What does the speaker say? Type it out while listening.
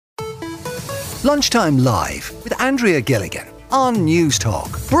Lunchtime Live with Andrea Gilligan on News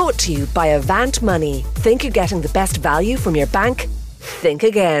Talk. Brought to you by Avant Money. Think you're getting the best value from your bank? Think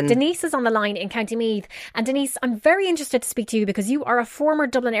again. Denise is on the line in County Meath. And Denise, I'm very interested to speak to you because you are a former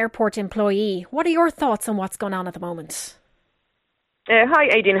Dublin Airport employee. What are your thoughts on what's going on at the moment? Hi,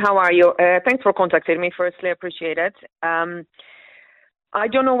 Aidan. How are you? Thanks for contacting me. Firstly, I appreciate it. I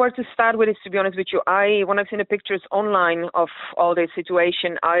don't know where to start with this, to be honest with you. When I've seen the pictures online of all this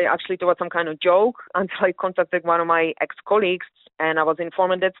situation, I actually thought it was some kind of joke until I contacted one of my ex-colleagues, and I was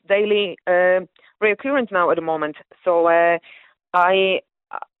informed that's daily reoccurrence now at the moment. So I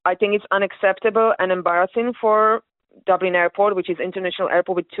think it's unacceptable and embarrassing for Dublin Airport, which is international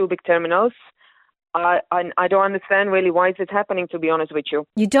airport with two big terminals. I don't understand really why is it happening, to be honest with you.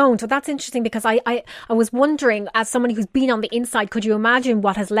 You don't? Well, that's interesting because I was wondering, as somebody who's been on the inside, could you imagine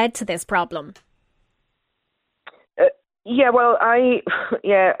what has led to this problem?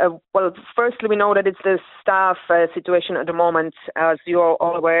 Firstly, we know that it's the staff situation at the moment. As you're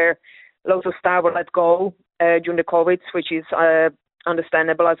all aware, lots of staff were let go during the COVID, which is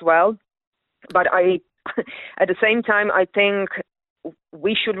understandable as well. But at the same time, I think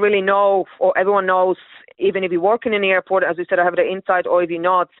we should really know, or everyone knows, even if you're working in the airport, as we said, I have the inside, or if you're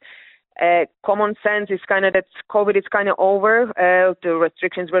not, common sense is kind of that COVID is kind of over. The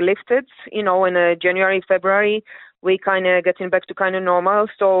restrictions were lifted, in January, February. We kind of getting back to kind of normal.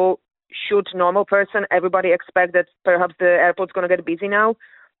 So should normal person, everybody expect that perhaps the airport's going to get busy now?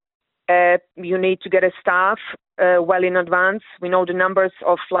 You need to get a staff well in advance. We know the numbers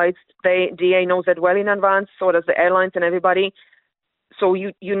of flights. DA knows that well in advance, so does the airlines and everybody. So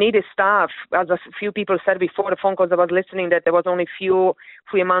you need a staff. As a few people said before the phone calls I was listening, that there was only few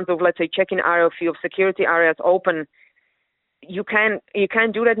amounts of, let's say, check-in area, few of security areas open. You can't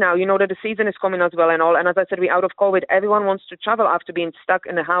do that now. You know that the season is coming as well and all. And as I said, we're out of COVID. Everyone wants to travel after being stuck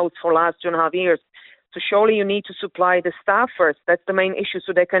in the house for the last 2.5 years. So surely you need to supply the staff first. That's the main issue,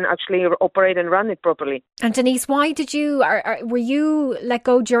 so they can actually operate and run it properly. And Denise, why did you? Were you let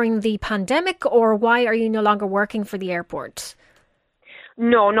go during the pandemic, or why are you no longer working for the airport?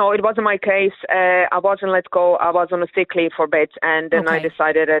 No, it wasn't my case. I wasn't let go. I was on a sick leave for a bit, and then I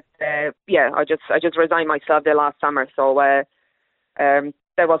decided that I just resigned myself there last summer. So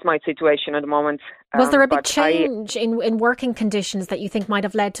that was my situation at the moment. Was there a big change in working conditions that you think might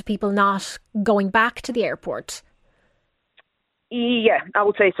have led to people not going back to the airport? Yeah, I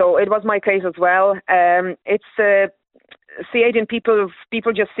would say so. It was my case as well. Aidan, people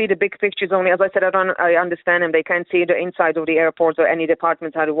just see the big pictures only. As I said, I understand them. They can't see the inside of the airport or any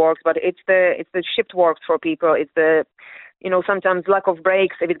department how it works. But it's the shift works for people. It's the sometimes lack of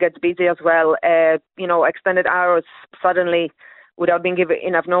breaks if it gets busy as well. Extended hours suddenly without being given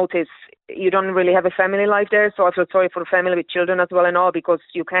enough notice. You don't really have a family life there. So I feel sorry for the family with children as well and all, because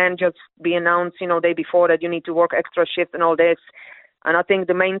you can't just be announced day before that you need to work extra shifts and all this. And I think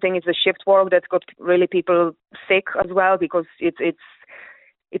the main thing is the shift work that's got really people sick as well, because it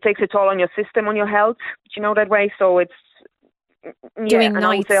takes a toll on your system, on your health, that way. So it's doing and nights.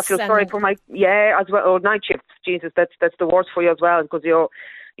 I would say I feel sorry for as well, or night shifts. Jesus, that's the worst for you as well, because your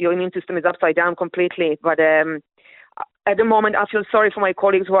immune system is upside down completely. But at the moment, I feel sorry for my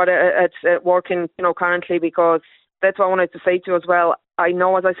colleagues who are at working, currently, because that's what I wanted to say to you as well. I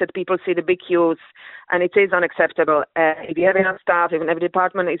know, as I said, people see the big queues, and it is unacceptable. If you have enough staff, if every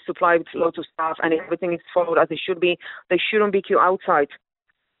department is supplied with lots of staff, and everything is followed as it should be, they shouldn't be queue outside.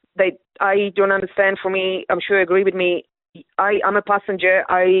 I don't understand. For me, I'm sure you agree with me. I'm a passenger.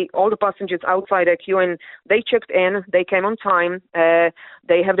 All the passengers outside are queuing. They checked in. They came on time.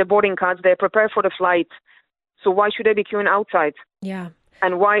 They have their boarding cards. They're prepared for the flight. So why should they be queuing outside? Yeah.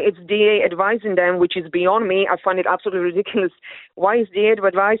 And why it's DA advising them, which is beyond me. I find it absolutely ridiculous. Why is DA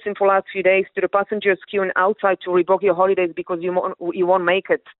advising for the last few days to the passengers queuing outside to rebook your holidays because you won't make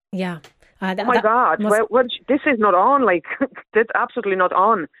it? Yeah. Oh my God, this is not on. That's absolutely not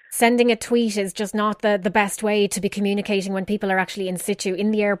on. Sending a tweet is just not the best way to be communicating when people are actually in situ in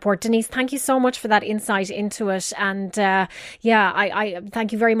the airport. Denise, thank you so much for that insight into it. And I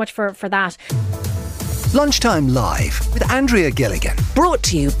thank you very much for that. Lunchtime Live with Andrea Gilligan. Brought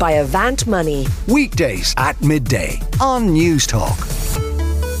to you by Avant Money. Weekdays at midday on News Talk.